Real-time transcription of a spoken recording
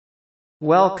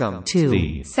Welcome to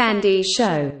the Sandy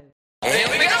Show. Here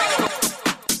we go!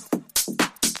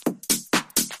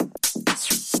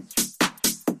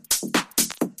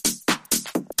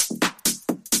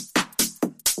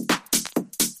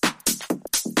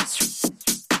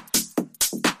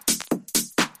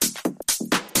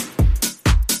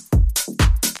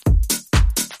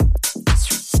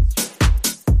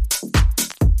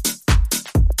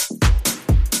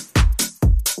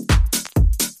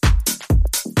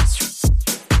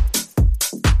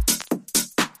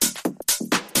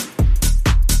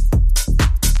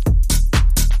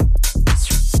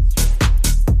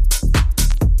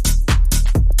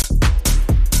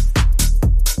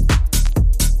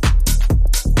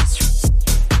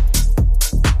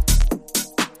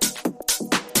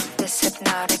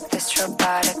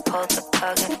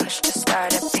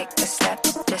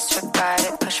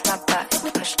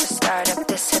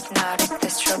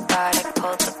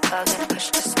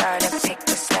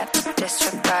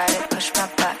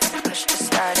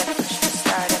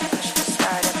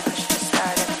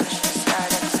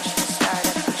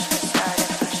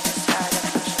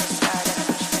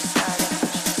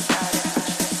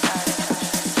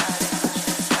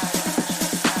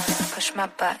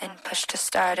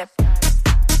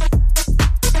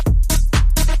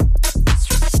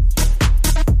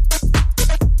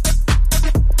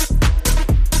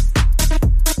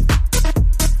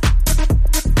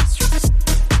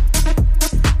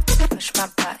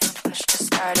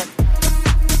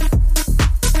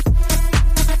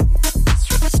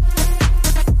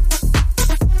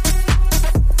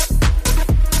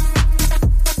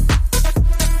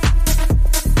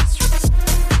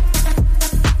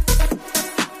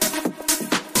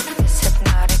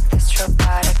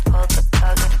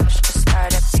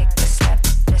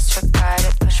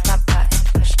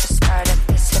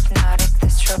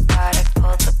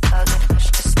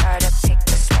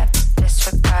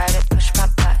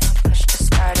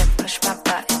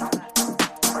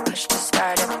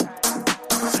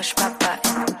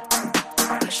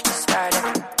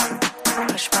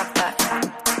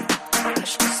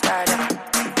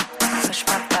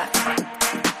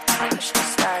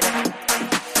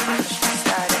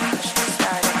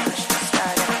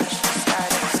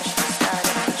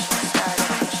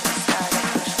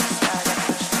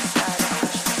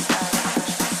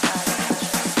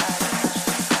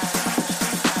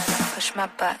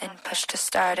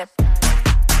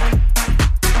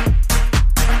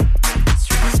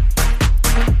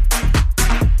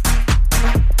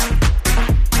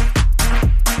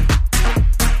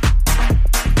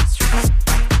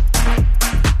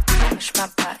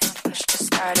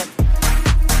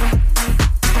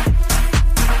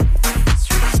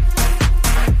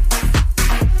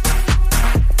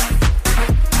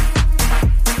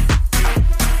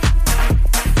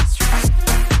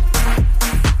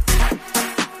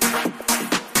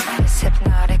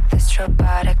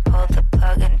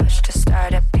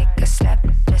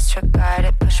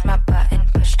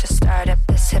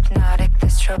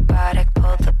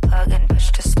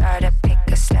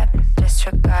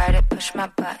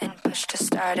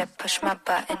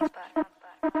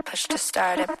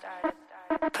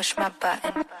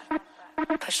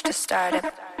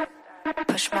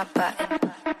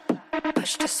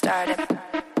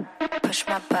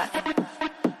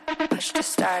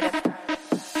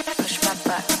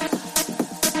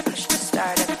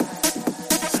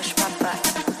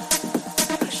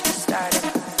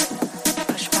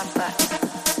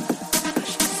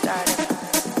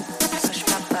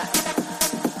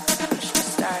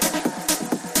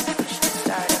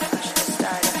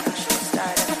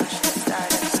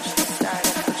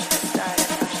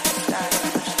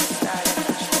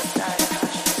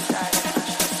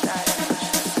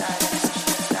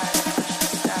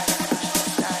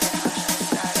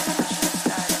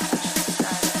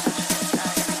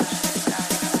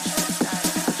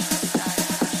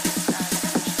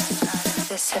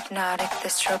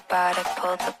 This robotic,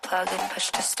 pull the plug and push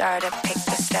to start it, pick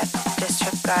the step,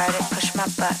 disregard it, push my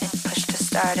button, push to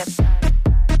start it.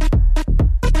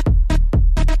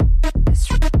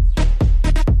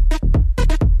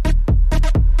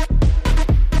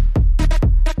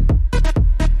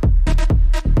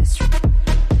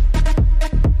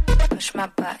 Push my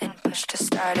button, push to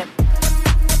start it.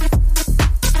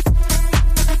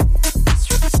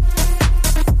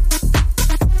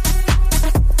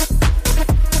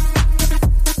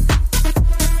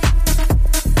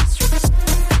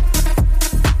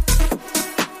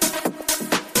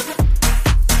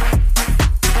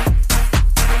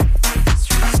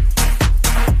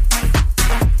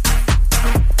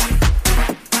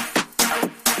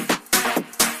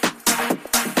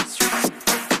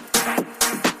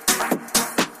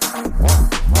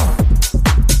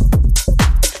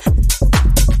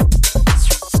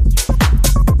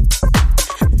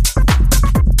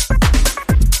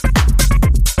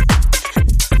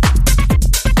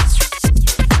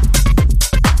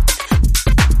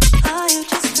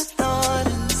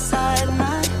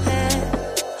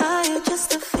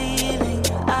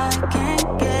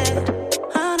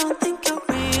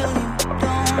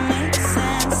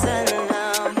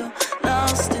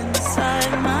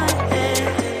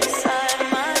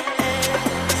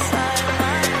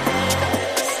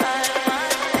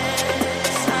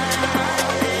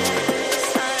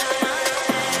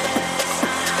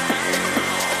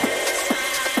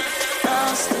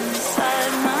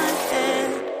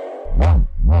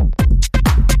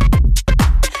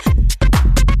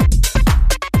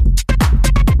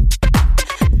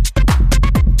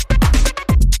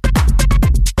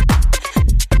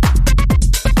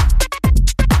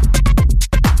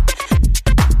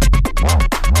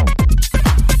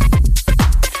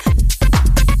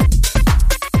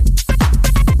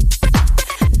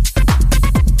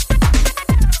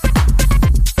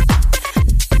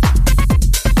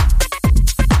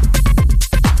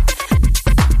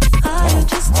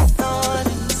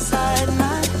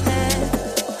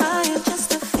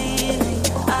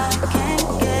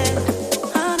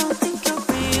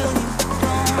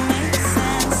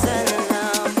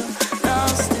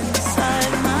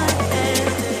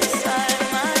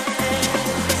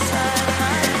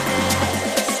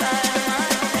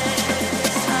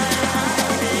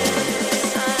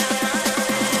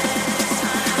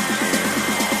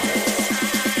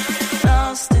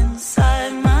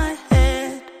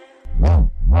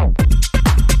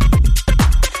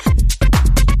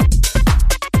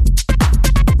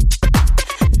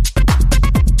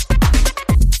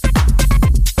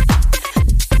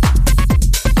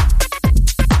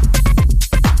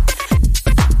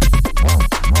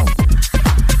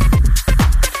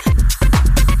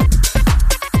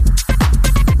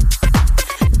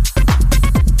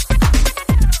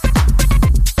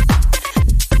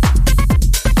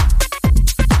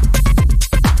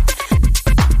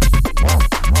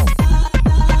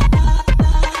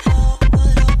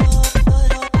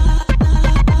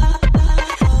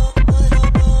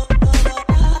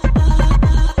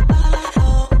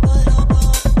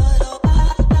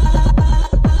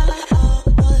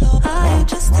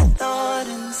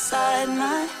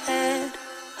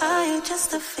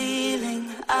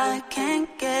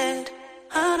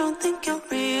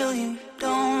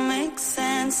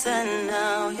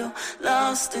 you're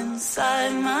lost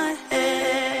inside my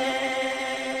head.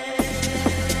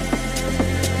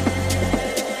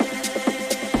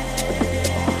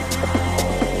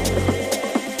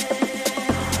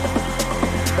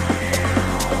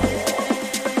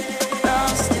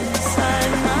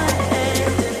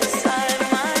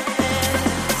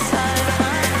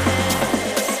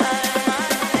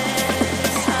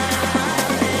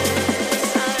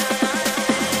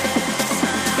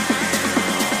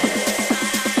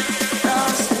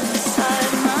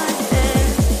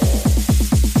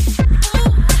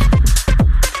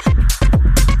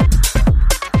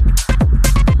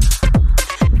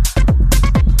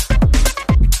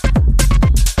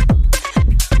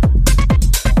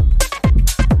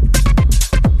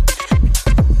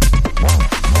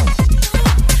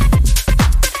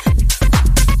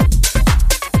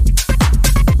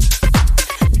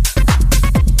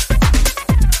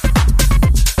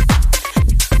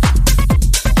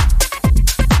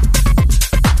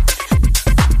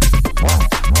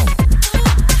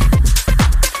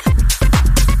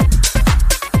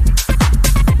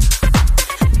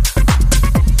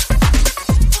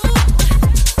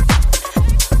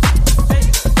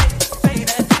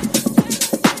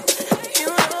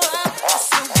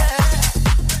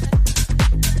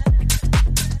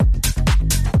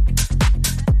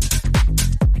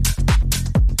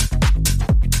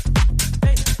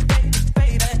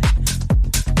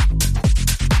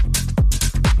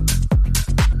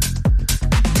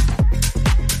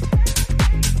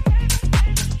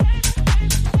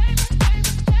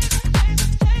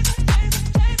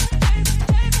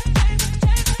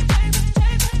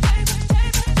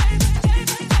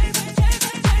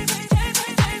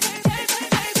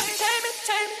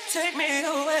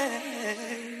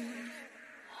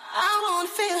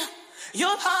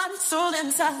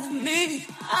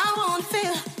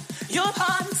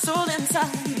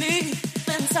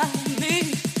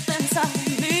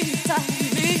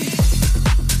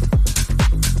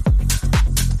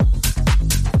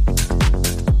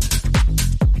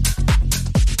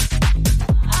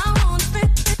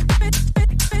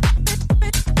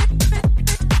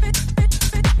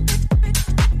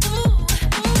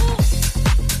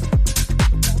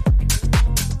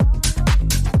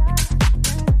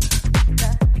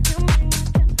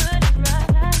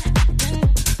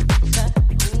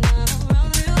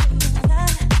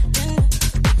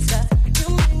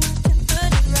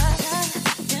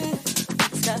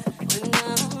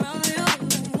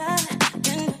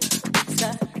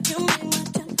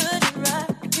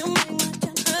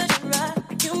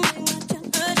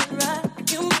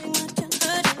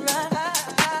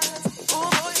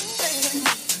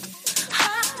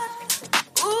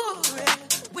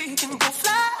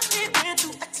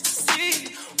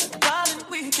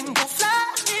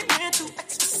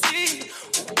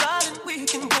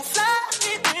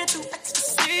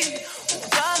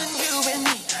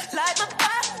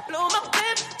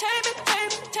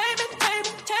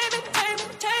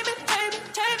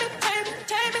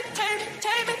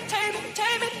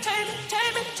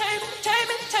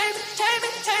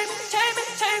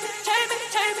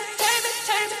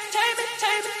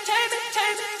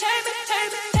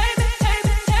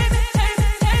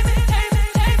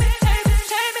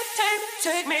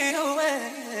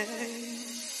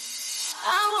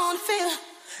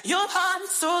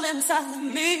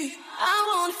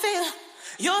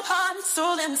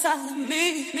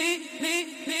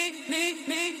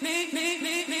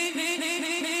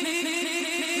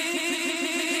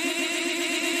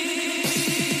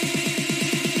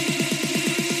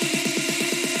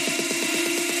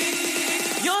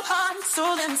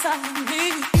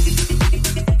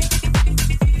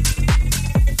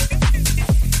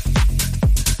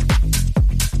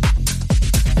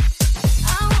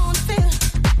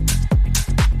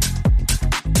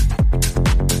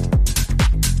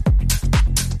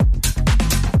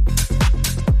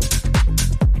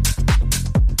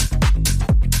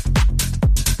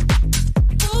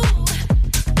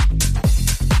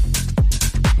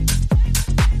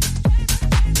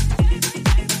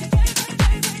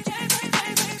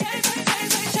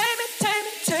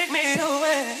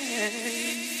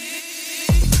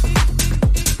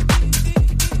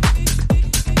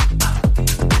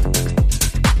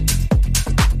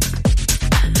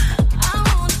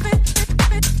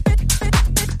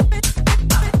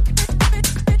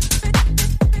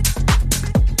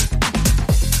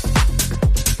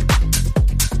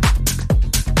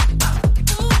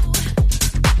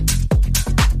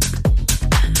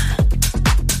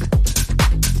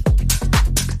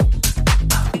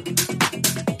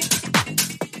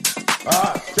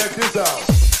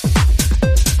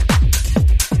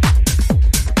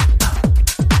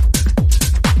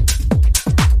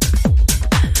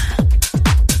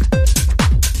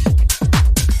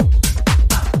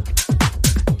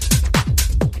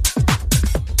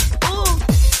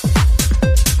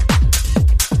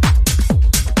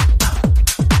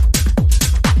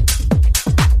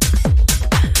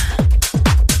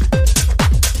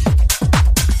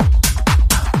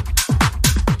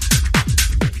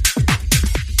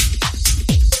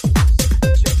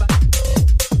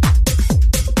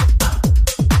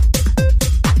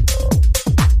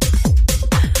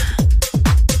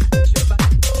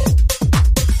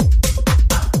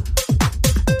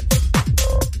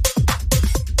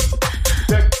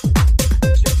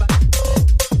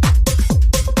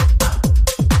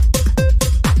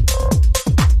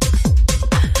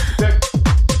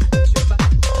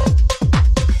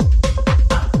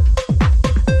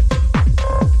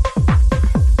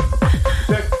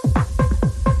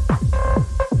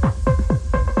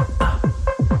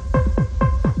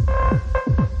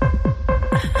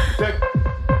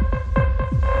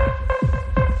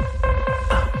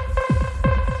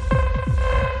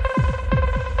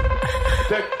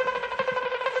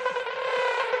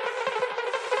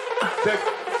 Check.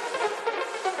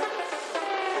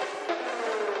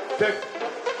 Check.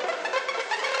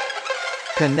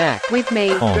 Connect with me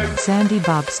Check. on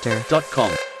sandybobster.com.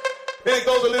 And it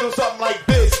goes a little something like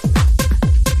this.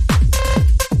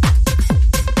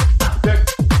 Check.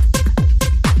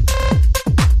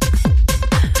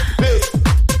 This.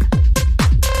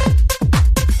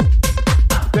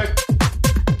 Check.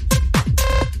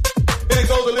 And it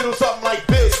goes a little something like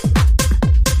this.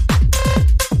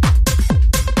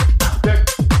 Check.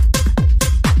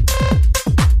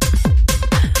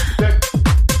 Check.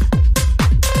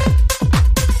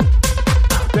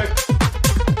 Check.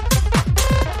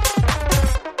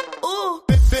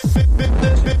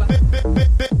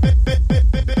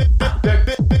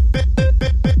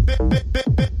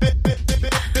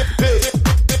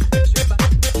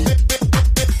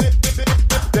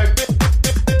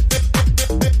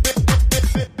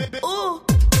 Ooh.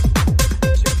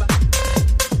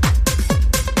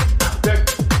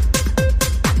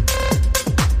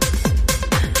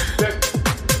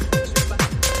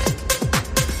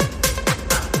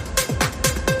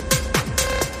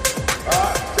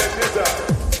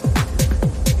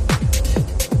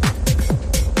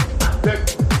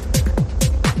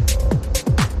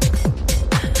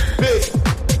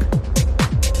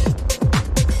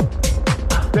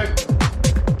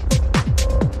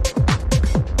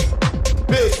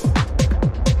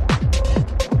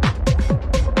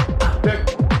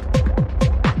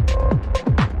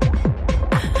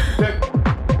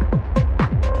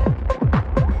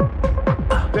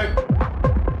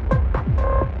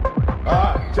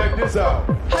 Check this out.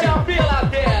 How y'all feel out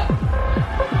there?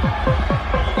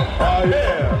 Oh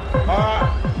yeah. All right.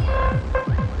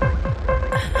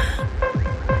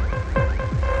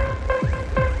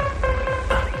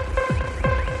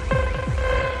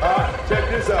 All right. Check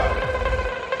this out.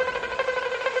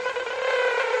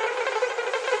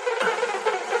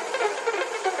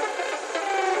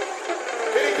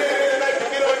 Any day of the night to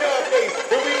get on your case.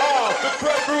 Here we are, the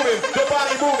crowd grooving, the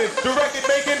body moving, the record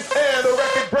making, and the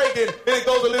record breaking. And it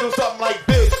goes a little something like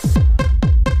this.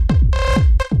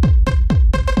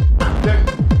 Check.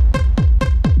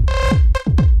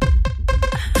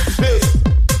 This.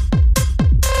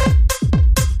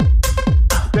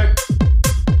 Check.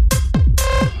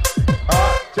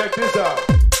 Check this out.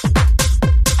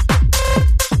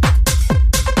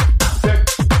 Check.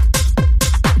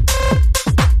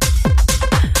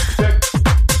 Check.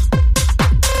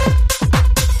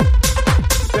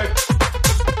 Check.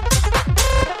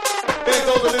 And it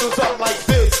goes a little something like this.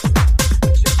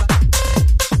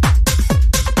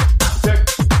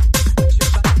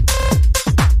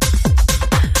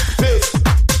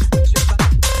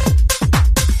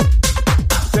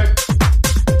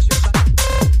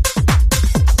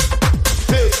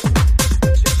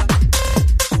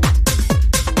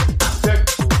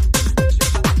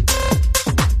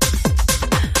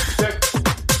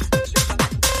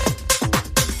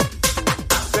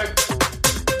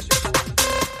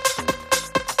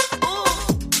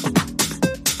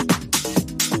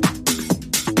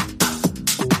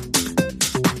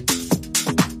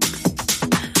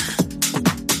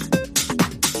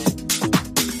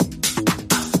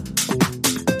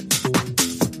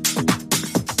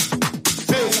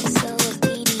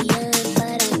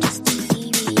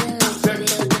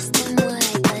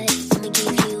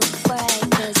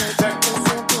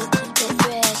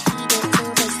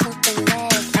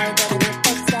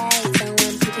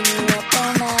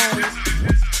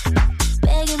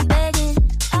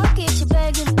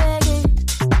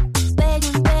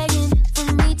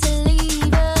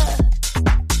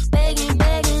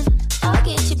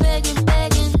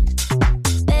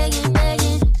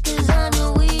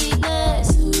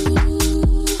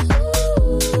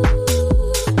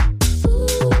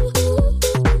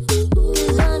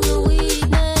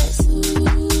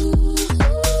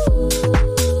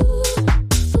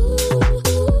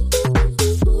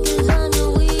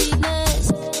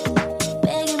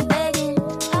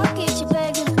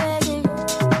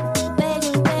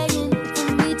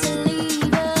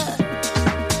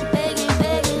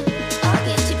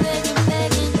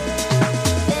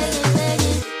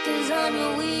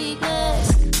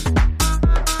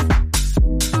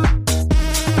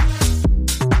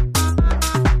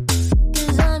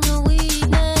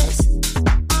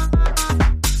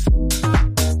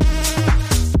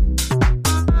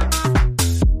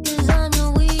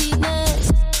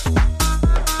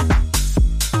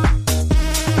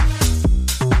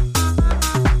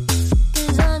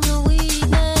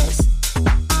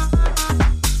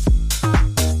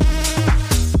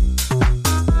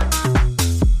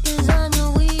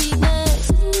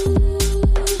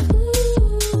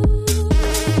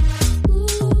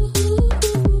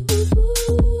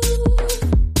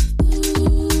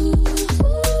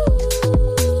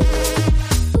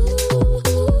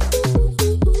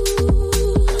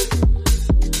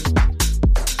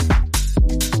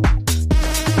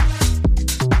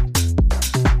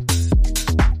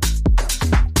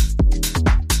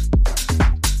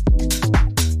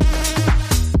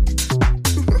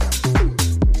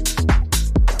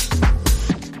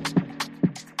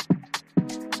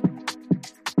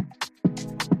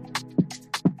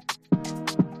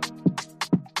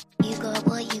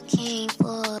 came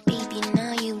for. Baby,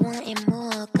 now you wanting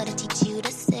more. Gotta teach you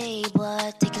to say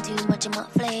what. Taking too much of my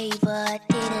flavor.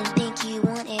 Didn't think you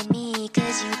wanted me,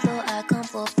 cause you thought I'd come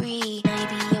for free. Now you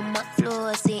be on my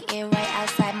floor, sitting right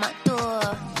outside my door.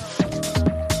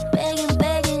 Begging,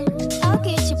 begging, I'll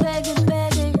get you begging,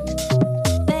 begging.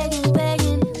 Begging,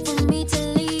 begging, for me to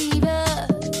leave ya.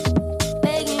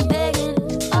 Begging, begging,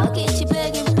 I'll get you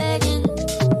begging, begging.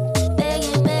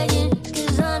 Begging, begging,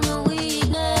 cause I'm your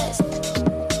weakness.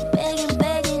 Begging,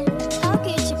 begging, I'll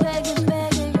get you begging,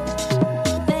 begging.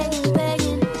 Begging,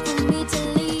 begging, for me to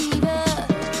leave ya.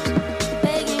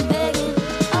 Begging, begging,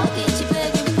 I'll get you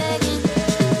begging, begging.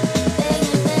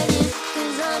 Begging, begging,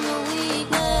 cause I'm your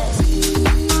weakness.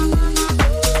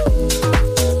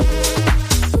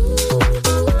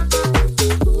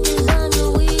 Cause I'm your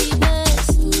weakness.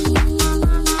 Cause I'm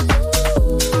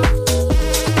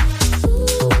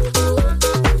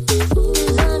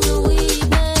your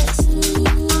weakness. Cause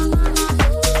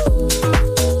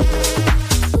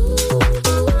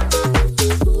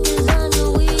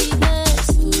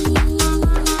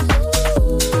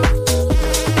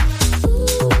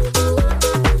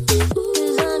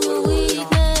I'm your weakness. Cause I'm your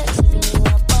weakness.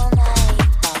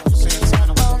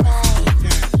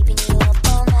 Keeping you up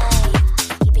all night.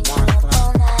 Keeping you up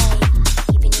all night.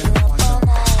 Keeping you up all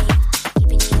night. Keeping you up all night.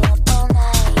 Keeping you up all night. Keeping you up all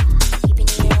night. Keeping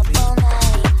you up all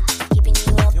night. Keeping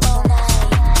you up all night.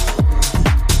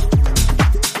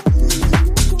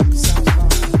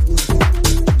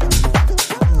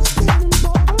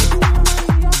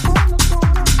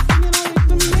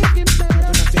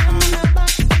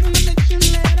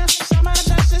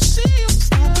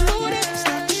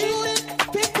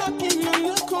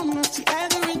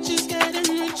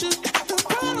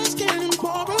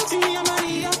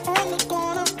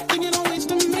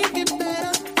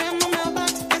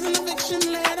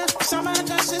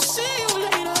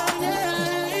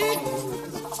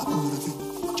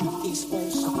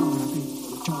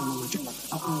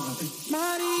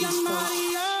 Maria,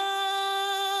 Maria,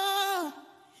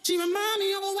 she remind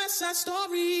me of a West Side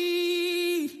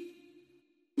Story.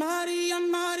 Maria,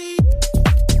 Maria.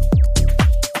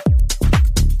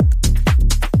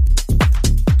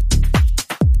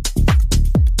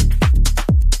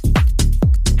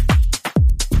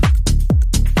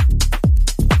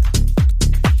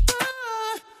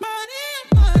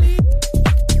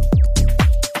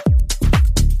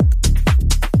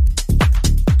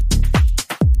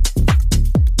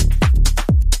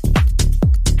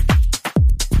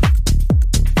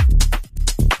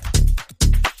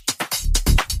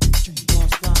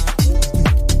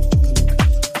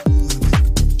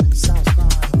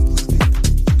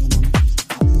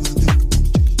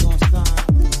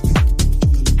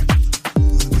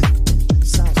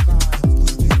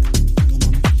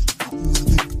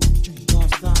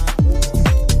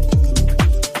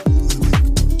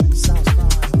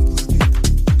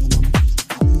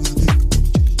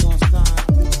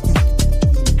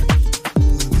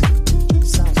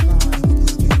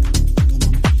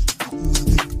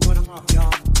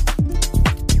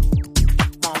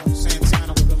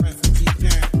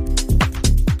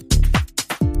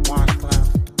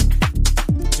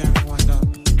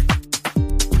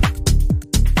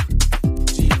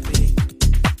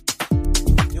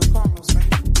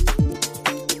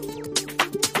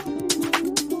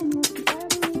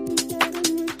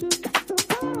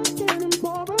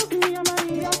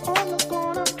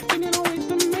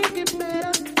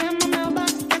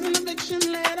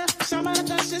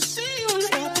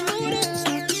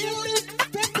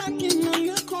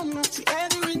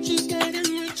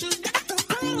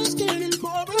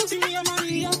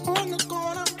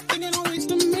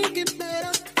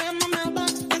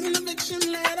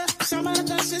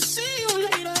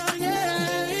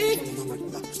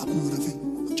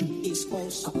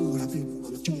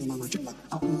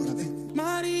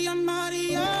 Maria,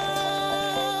 Maria,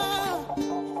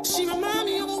 she remind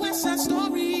me of a West Side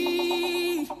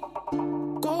Story.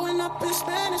 Going up in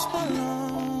Spanish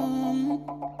Harlem.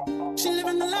 She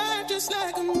living the life just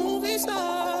like a movie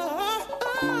star.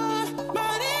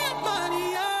 Maria,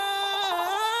 Maria,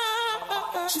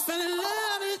 she fell in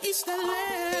love in East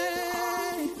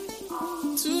LA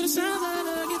to the sounds of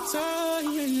the guitar,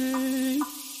 yeah, yeah.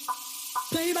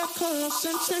 Played by Carlos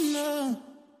Santana.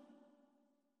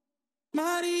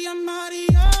 Maria,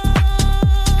 Maria,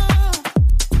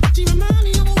 she remind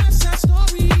me of a West Side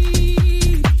Story.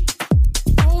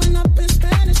 Growing up in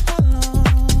Spanish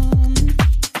Harlem.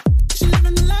 She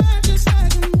living the life just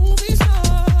like a movie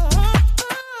star.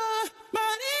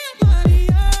 Maria,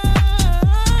 Maria,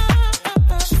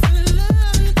 she fell in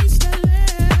love in East LA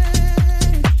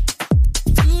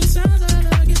to the sounds of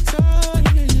the guitar,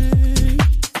 yeah, yeah.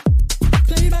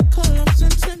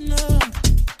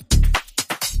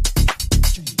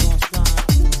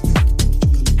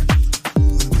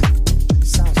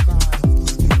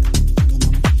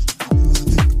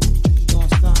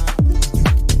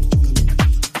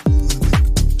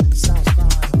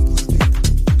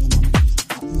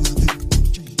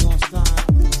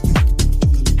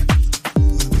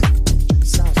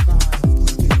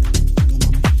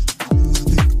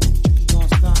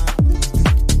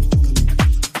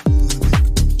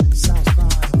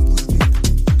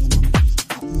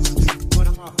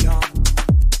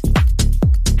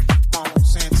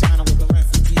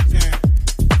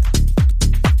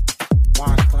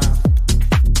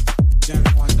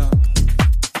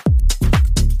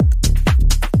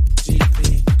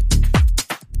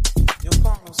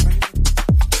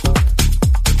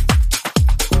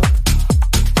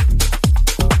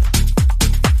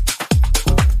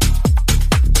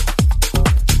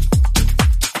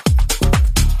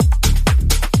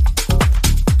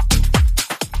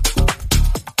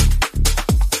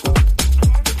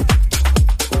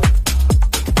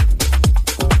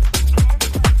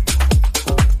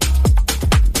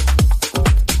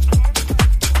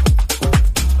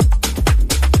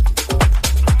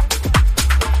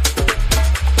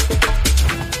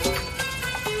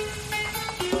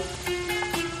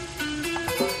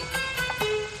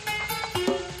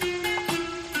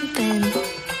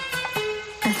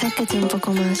 acércate un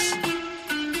poco más.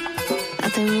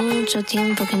 Hace mucho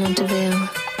tiempo que no te veo.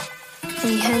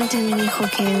 Mi gente me dijo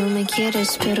que no me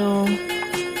quieres, pero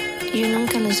yo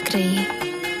nunca les creí.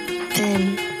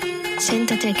 Ven,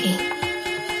 siéntate aquí.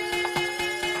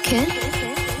 ¿Qué?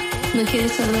 ¿No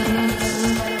quieres hablar más?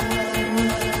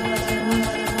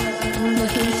 ¿No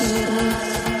quieres hablar más?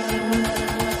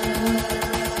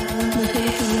 ¿No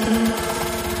quieres hablar más?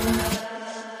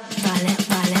 Vale,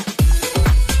 vale.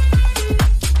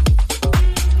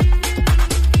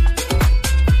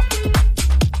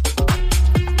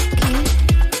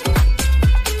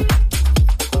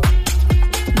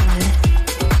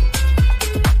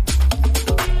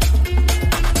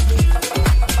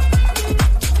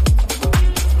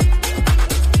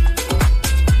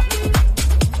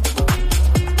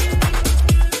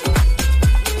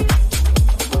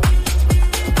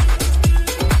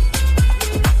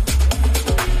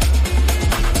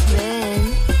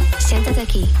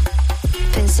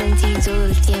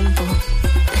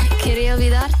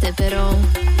 Pero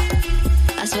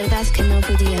es verdad que no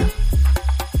podía.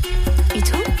 ¿Y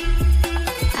tú?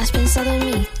 ¿Has pensado en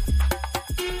mí?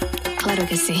 Claro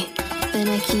que sí. Ven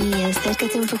aquí,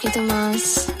 acércate un poquito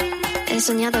más. He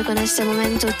soñado con este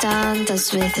momento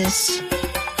tantas veces.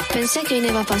 Pensé que no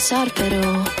iba a pasar,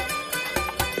 pero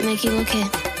me equivoqué.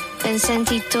 Pensé en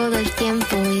ti todo el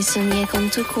tiempo y soñé con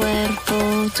tu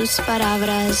cuerpo, tus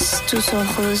palabras, tus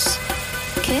ojos.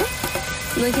 ¿Qué?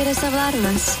 ¿No quieres hablar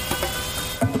más?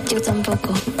 Yo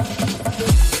tampoco.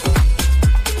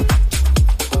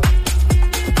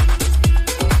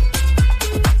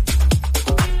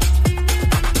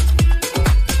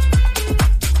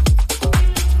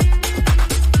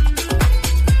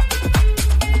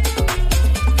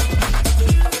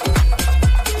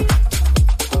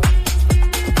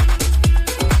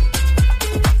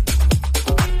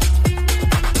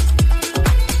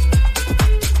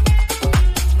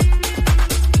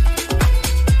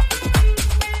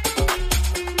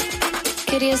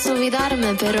 Querías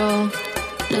olvidarme, pero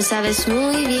lo sabes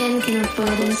muy bien que no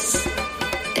puedes.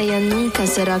 Ella nunca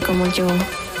será como yo.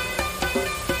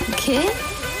 ¿Qué?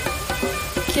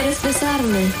 ¿Quieres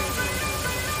besarme?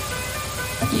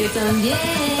 Yo también.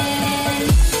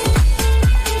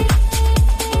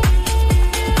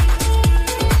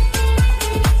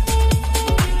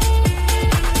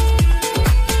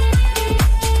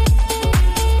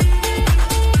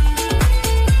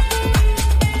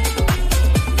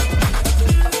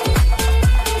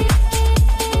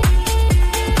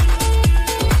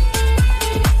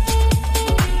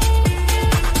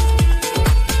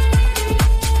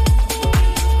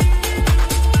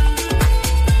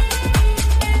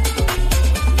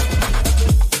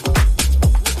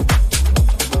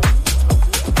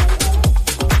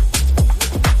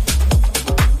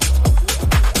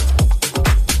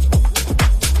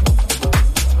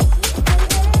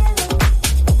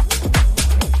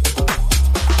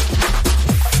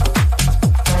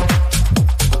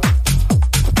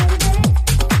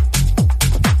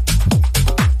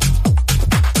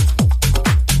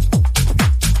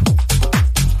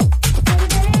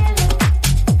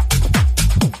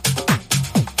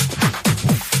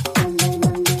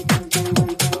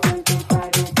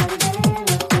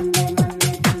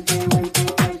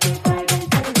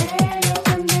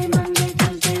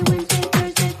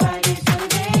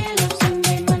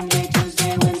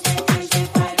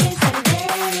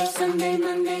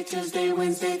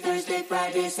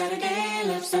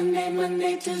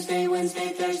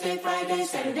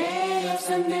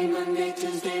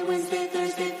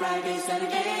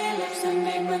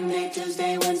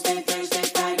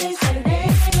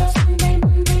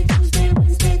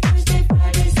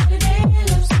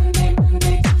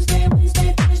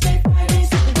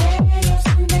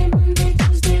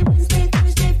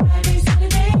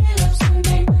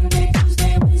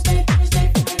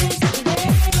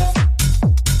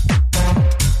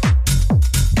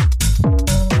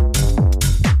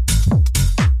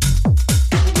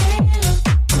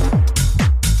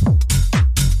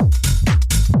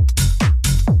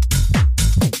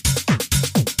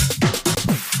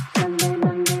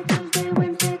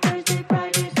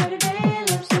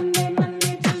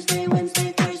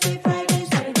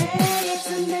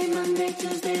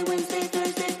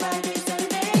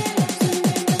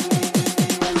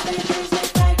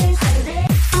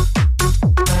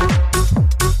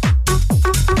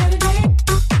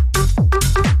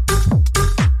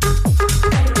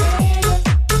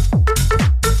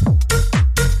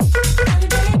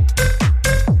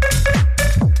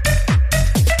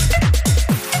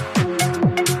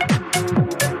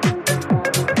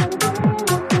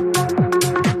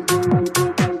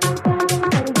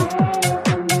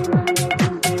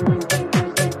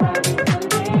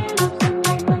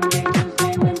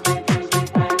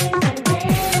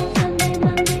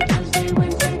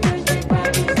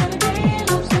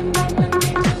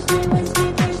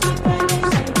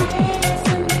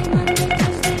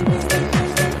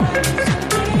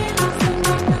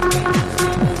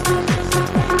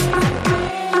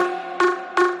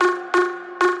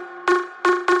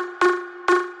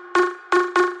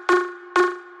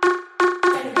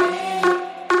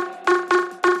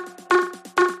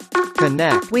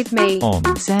 Connect with me on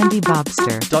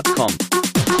sandybobster.com.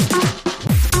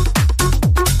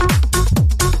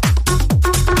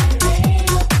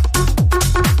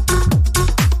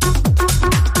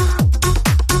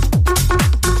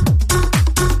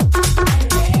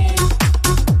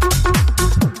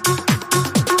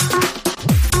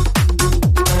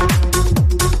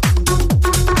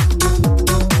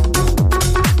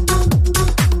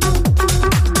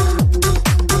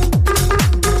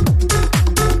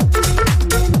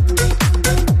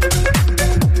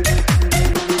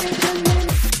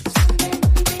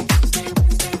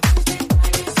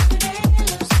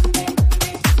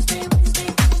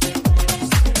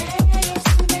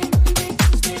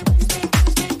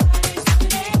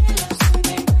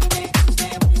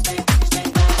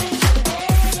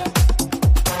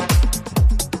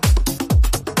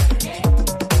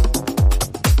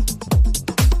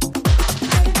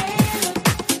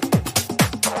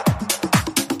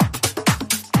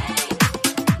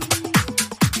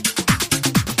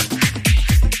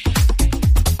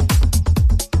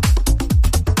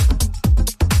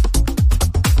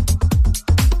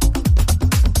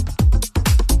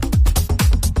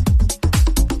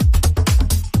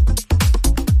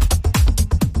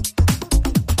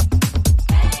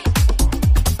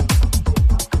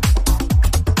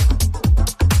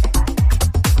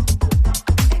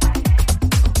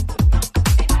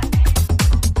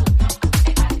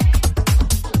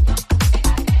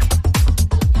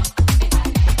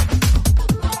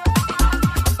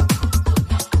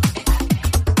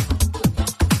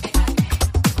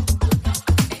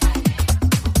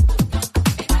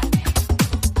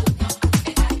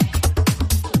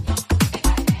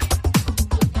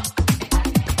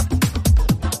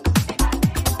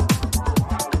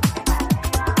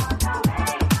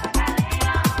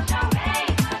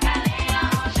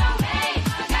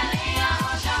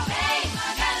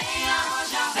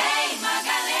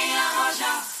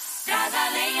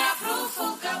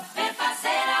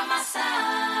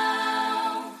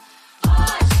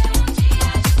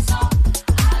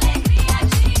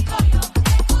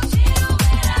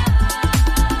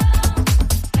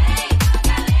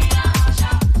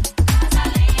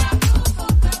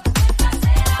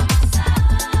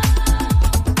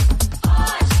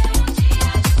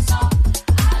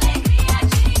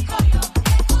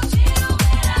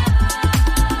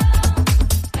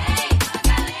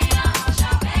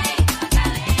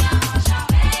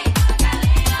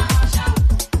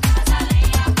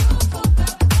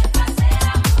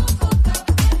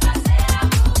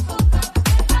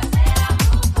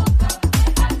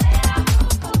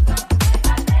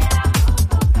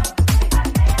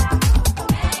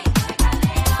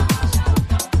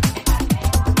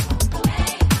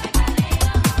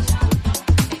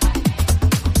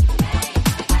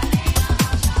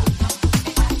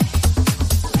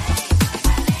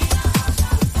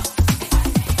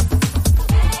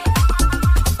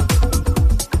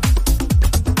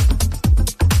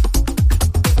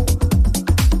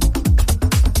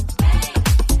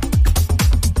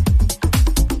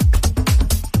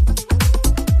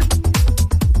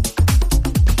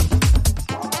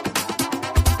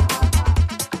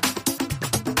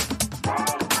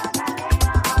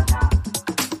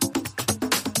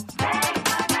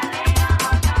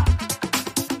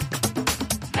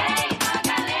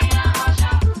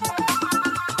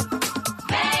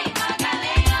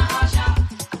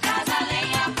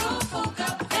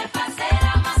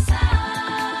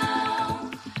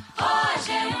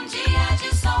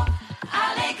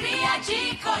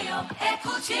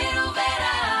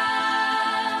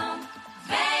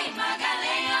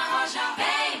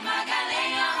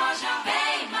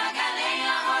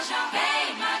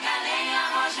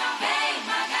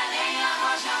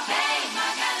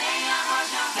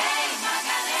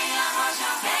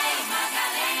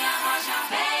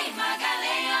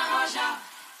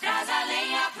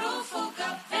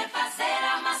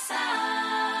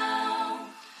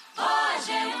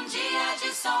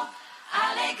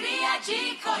 Alegria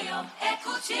de Coió é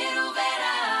curtir o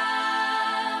verão.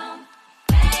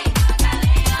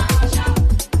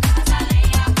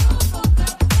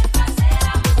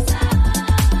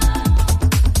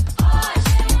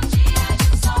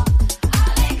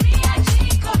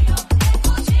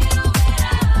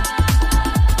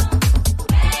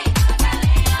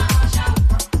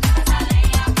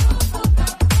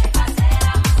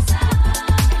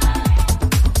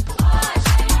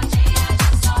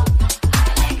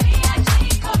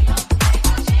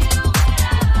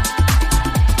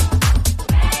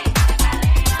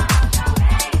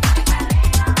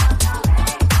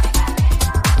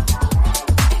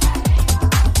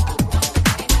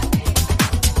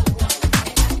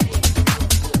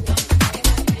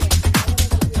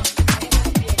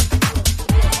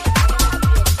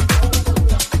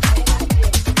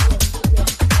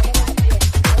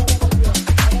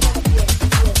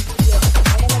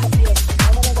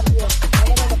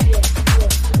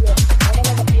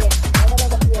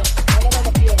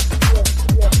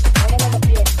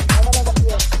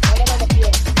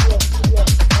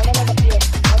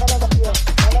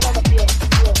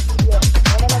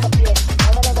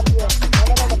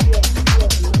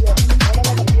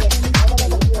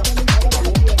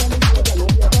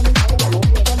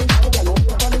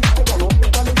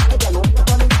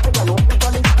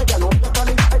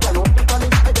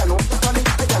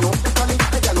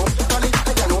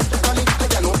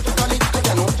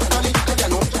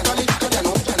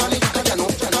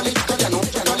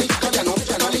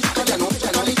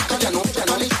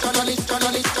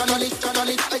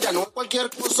 ella no es cualquier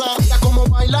cosa. Mira cómo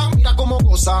baila, mira cómo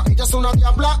goza. Ella es una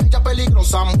diabla, ella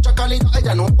peligrosa. Mucha calidad,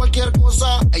 ella no es cualquier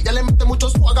cosa. Ella le mete mucho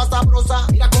suaga sabrosa.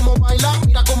 Mira cómo baila,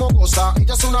 mira cómo goza.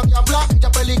 Ella es una diabla,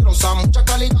 ella peligrosa. Mucha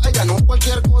calidad, ella no es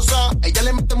cualquier cosa. Ella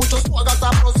le mete mucho suaga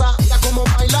sabrosa. Mira cómo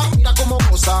baila, mira cómo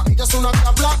goza. Ella es una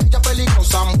diabla, ella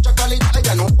peligrosa. Mucha calidad,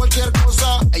 ella no es cualquier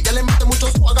cosa. Ella le mete mucho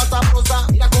suaga sabrosa.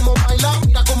 Mira cómo baila,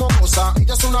 mira cómo goza.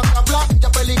 Ella es una diabla, ella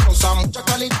peligrosa. Mucha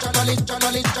calidad,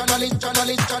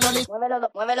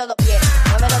 Muévelo dos pies,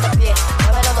 muévelo dos pies,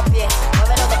 muévelo dos pies,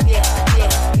 muévelo dos pies, pie,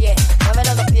 pie,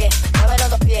 muévelo dos pies, muévelo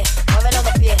dos pies, muévelo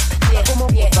dos pies, pie,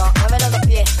 pie, muévelo dos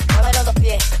pies, muévelo dos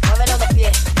pies, muévelo dos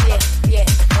pies, pie, pie,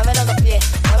 muévelo dos pies,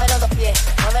 muévelo dos pies,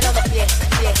 muévelo dos pies,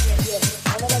 pie,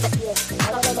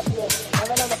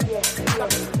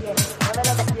 pie,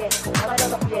 muévelo dos pies, muévelo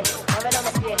dos pies, muévelo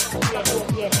dos pies, pie, pie, muévelo dos pies, muévelo dos pies, muévelo dos pies, pie,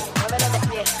 pie, muévelo dos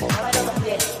pies, muévelo dos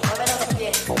pies, muévelo dos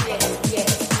pies,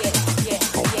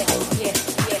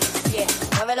 pie, pie.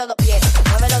 Muévelo dos pies,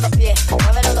 muévelo dos pies,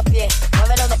 muévelo dos pies,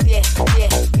 muévelo dos pies, pie,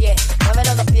 pie,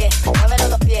 muévelo dos pies, muévelo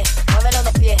dos pies, muévelo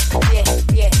dos pies, pie,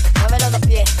 pie, muévelo dos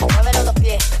pies, muévelo dos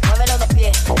pies, muévelo dos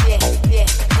pies, pie, pie,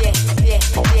 pie, pie,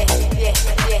 pie,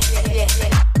 pie, pie, pie.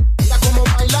 Mira cómo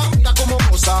baila, mira cómo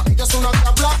goza. Ella es una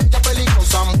diabla, ella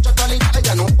peligrosa. Mucha calidad,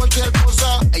 ella no es cualquier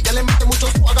cosa. Ella le mete mucho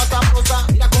suaga sabrosa.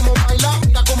 Mira cómo baila,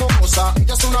 mira cómo goza.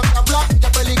 Ella es una diabla,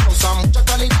 ella peligrosa. Mucha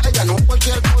calidad, ella no es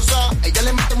cualquier cosa. Ella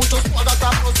le mete mucho suaga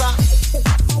sabrosa.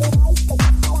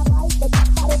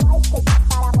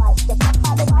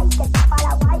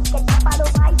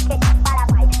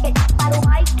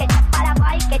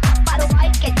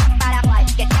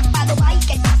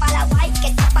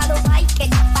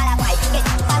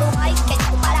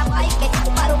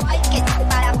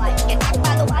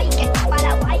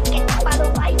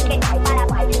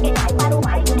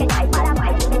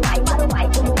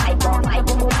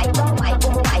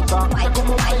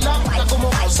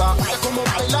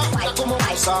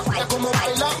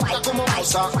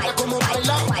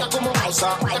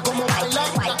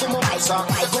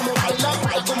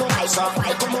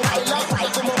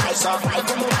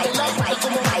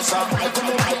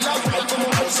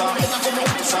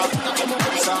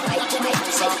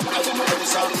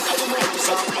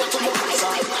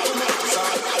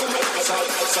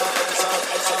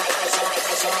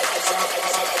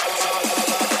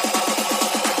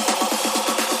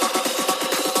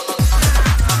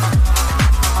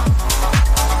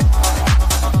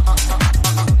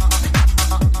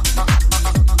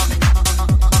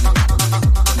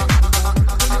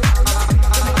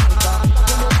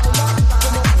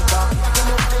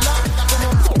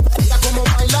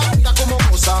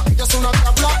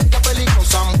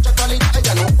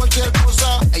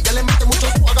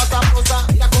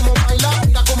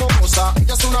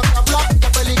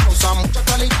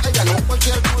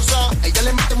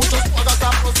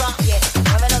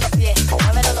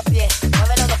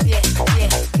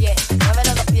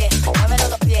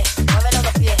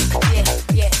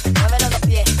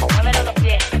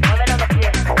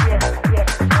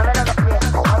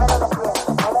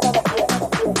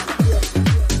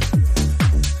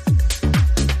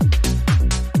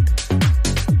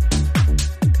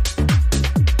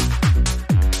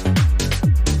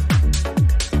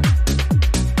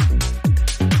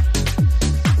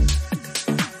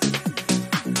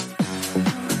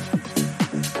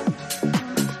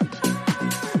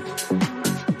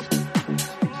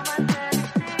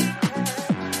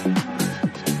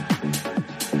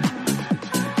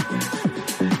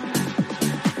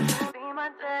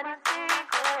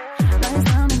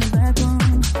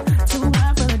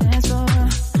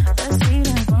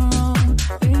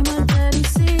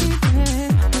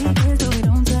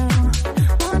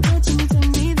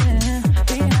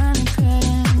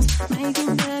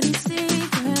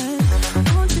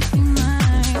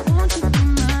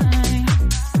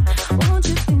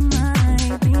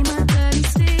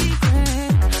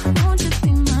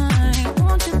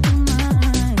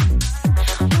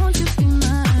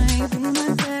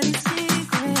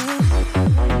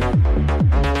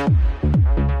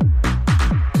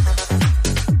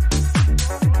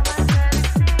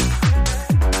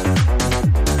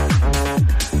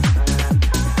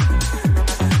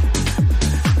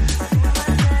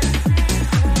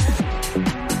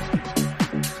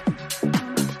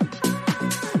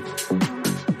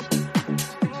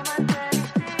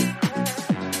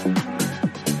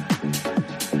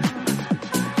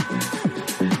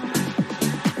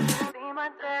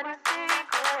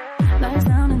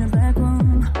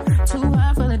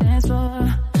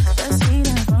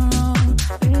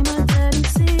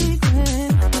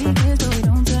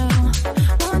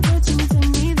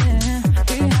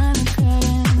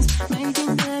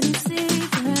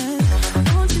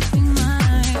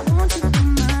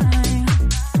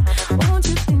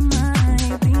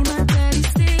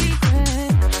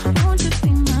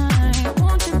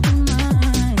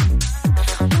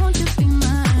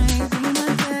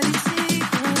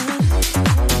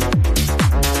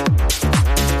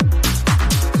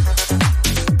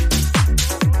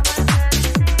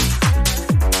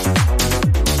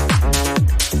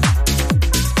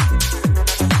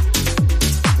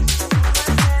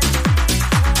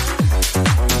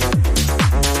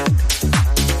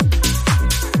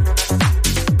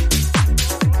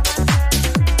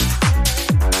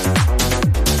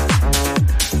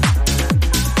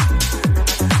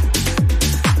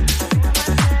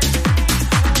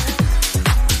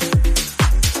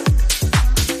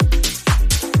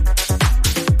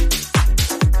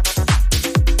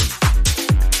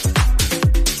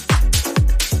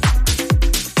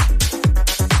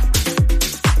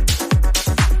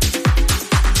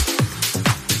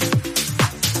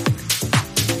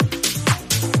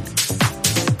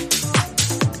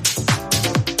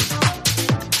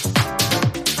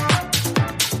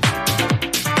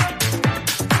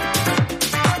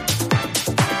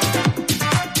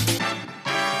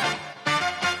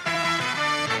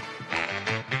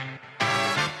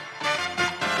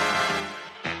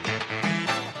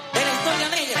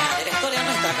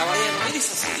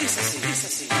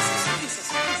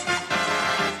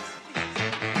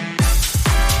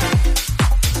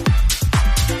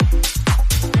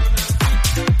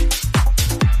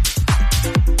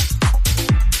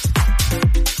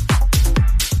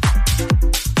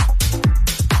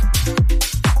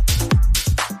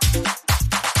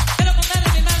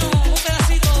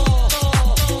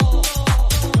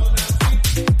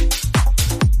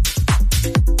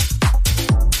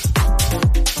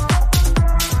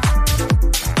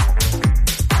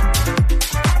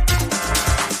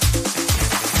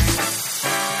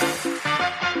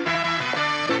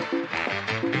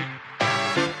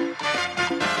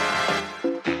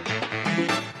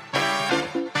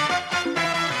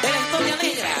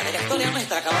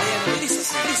 entra, caballero. Y dice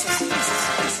así, dice así, dice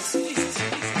así, dice así, dice así.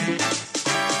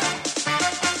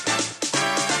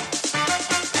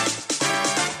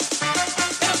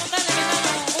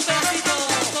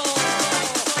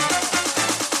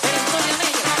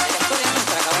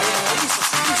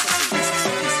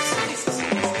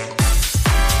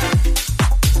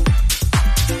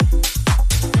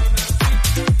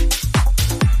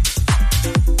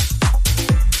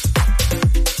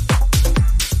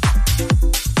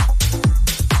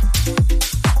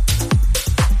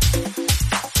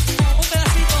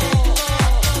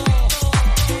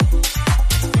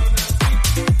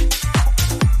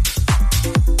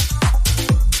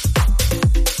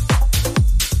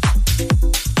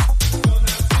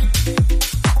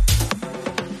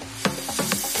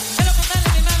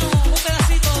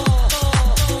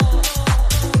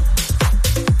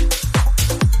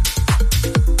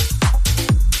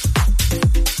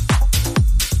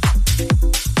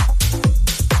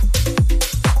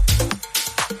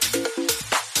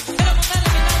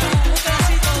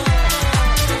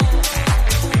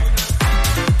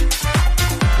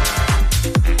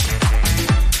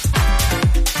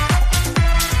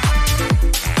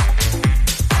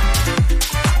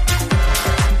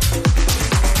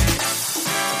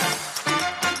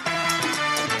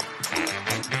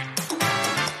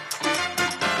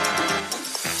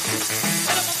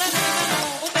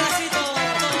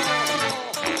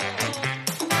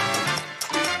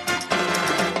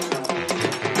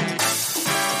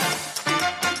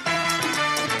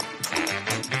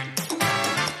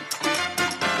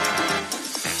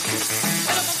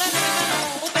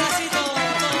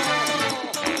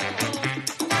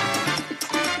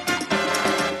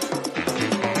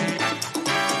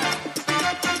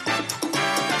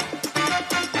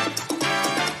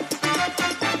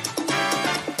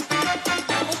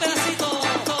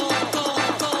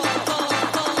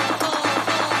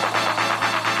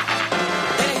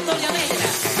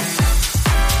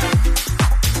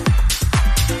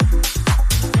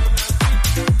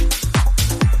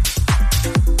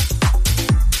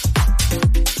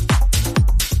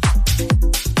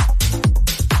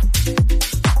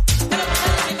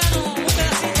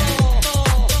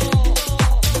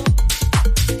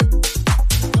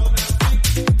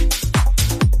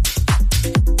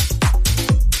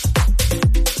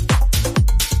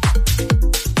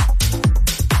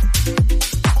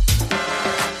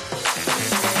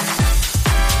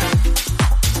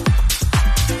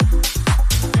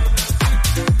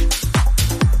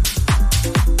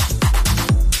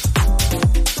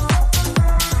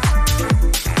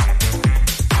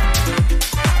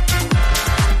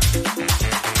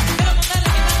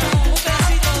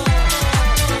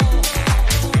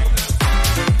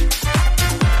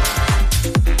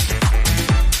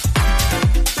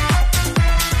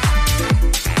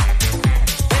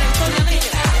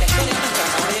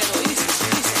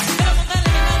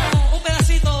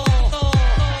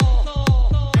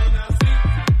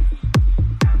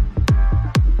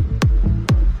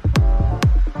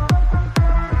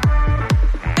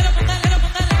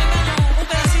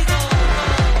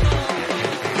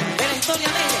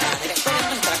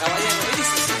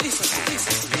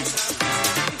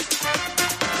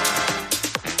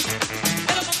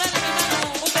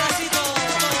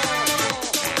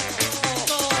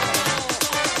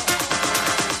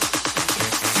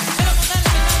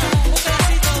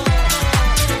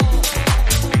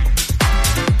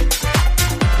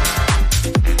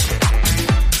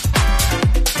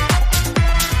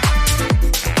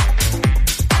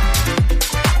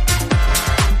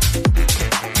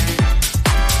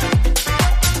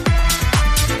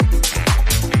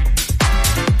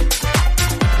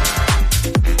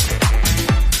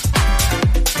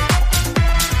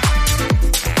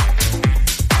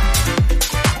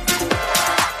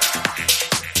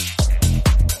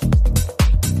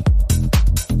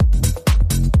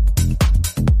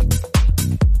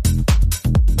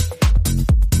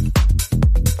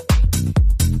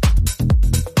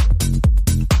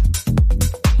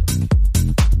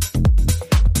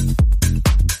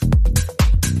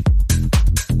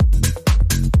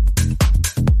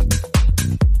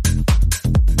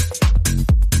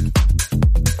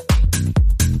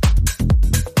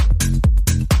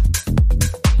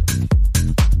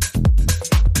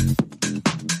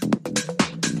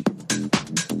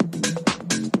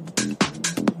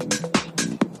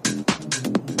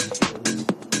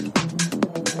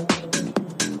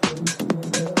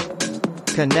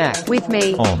 Connect with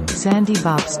me on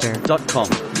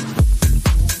sandybobster.com.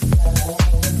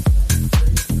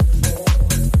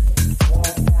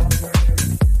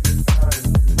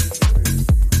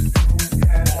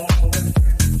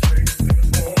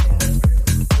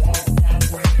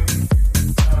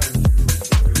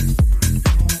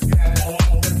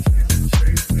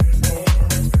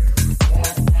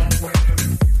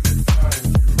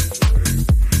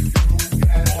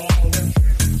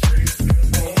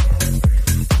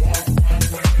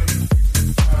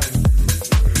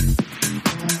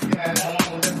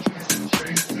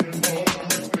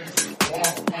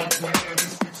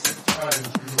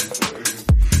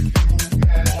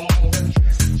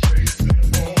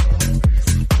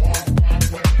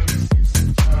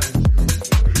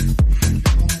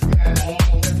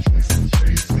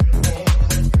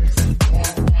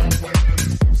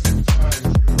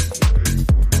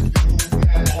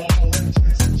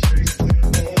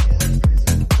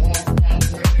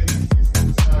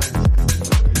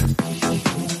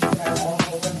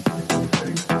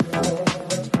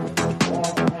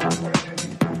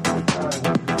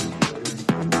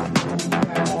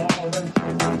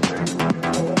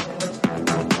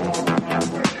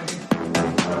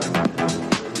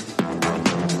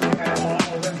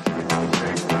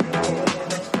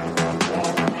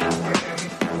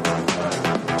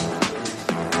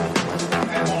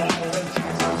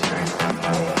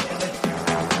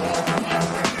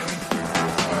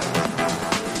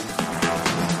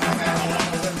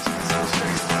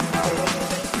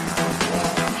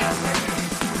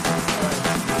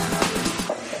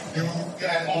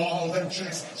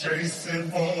 chasing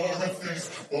for a fix.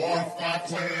 4, 5,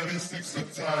 26 the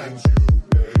times you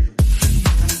made.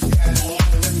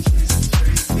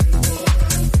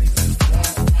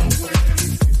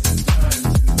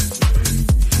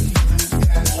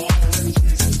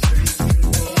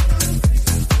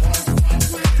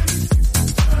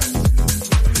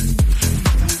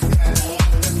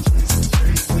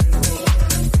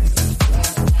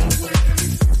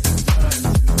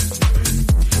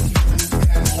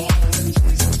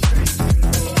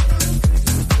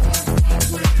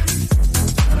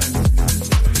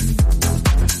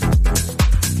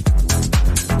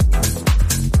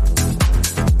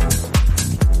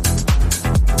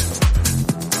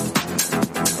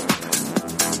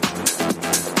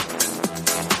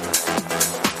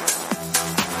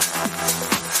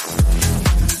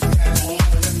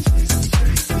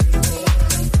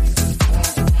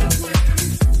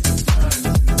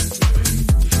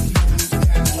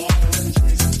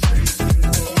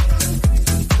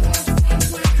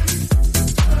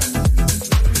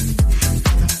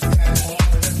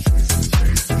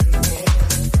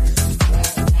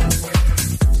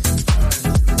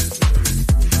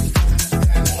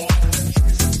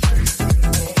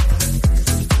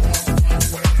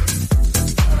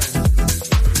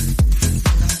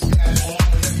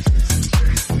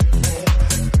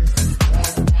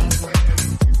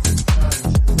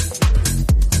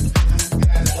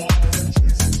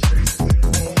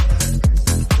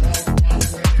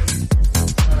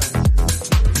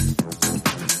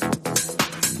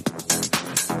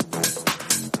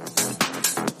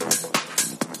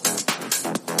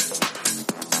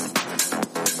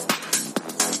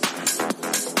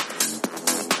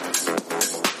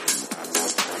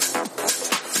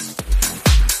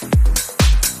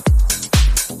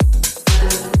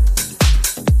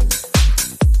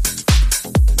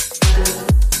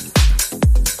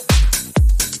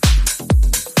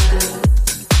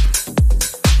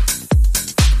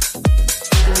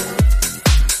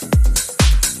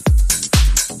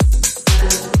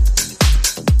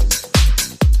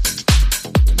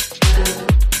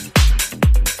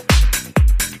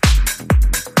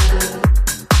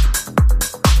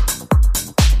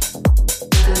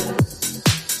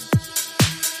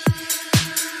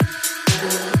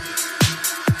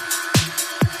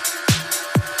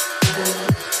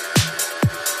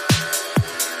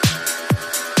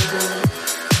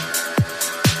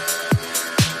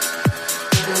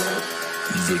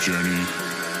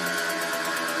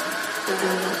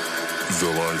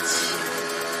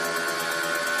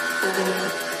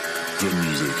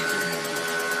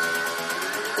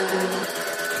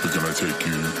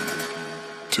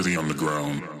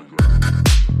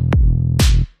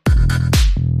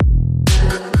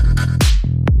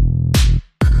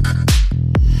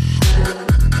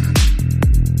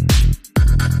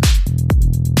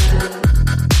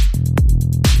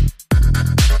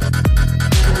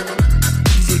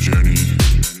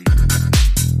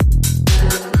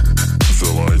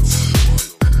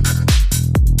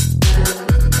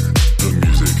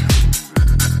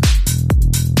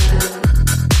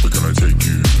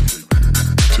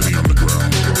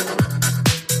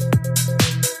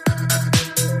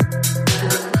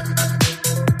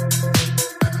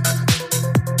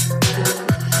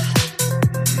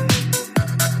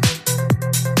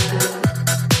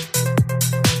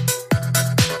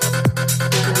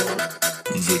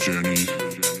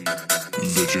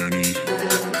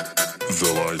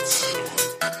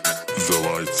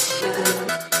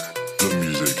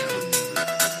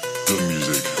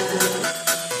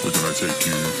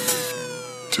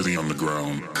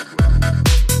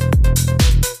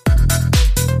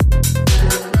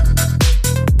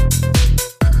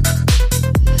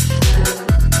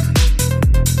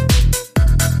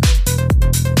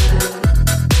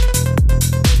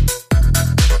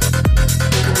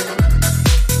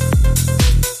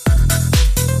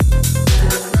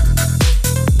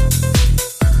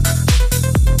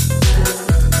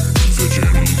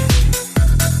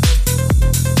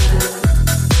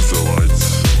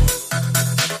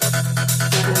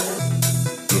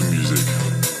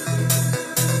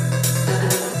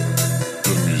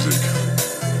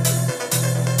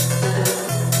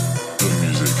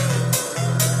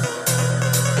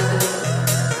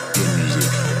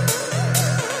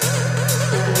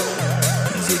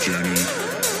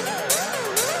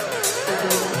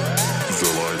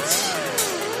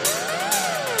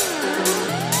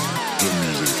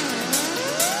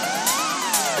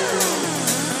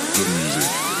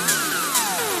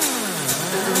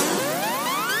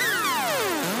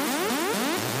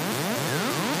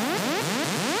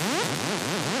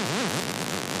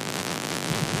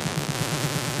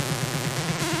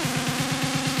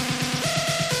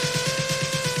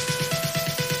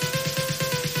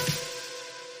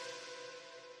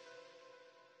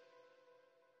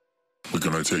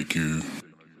 I take you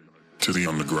to the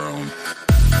underground.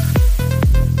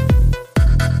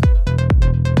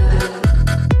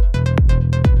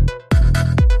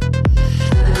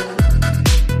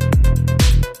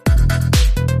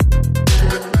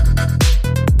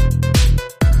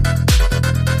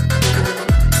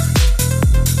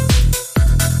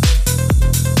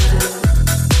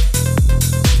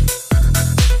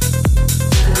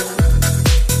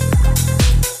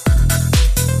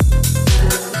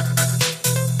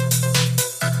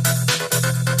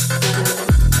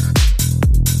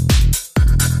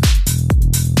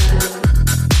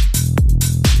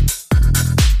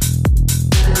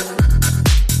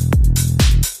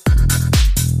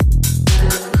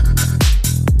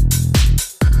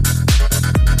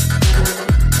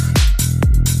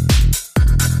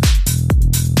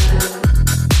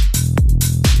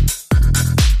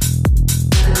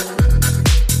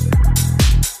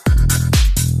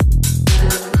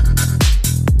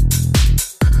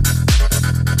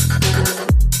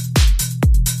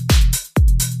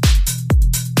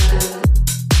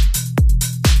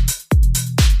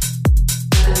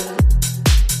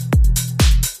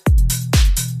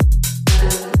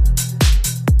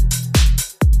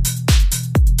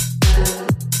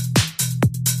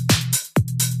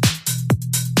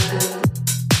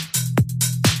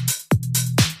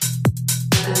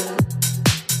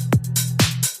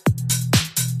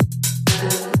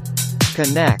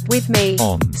 Connect with me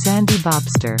on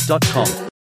SandyBobster.com.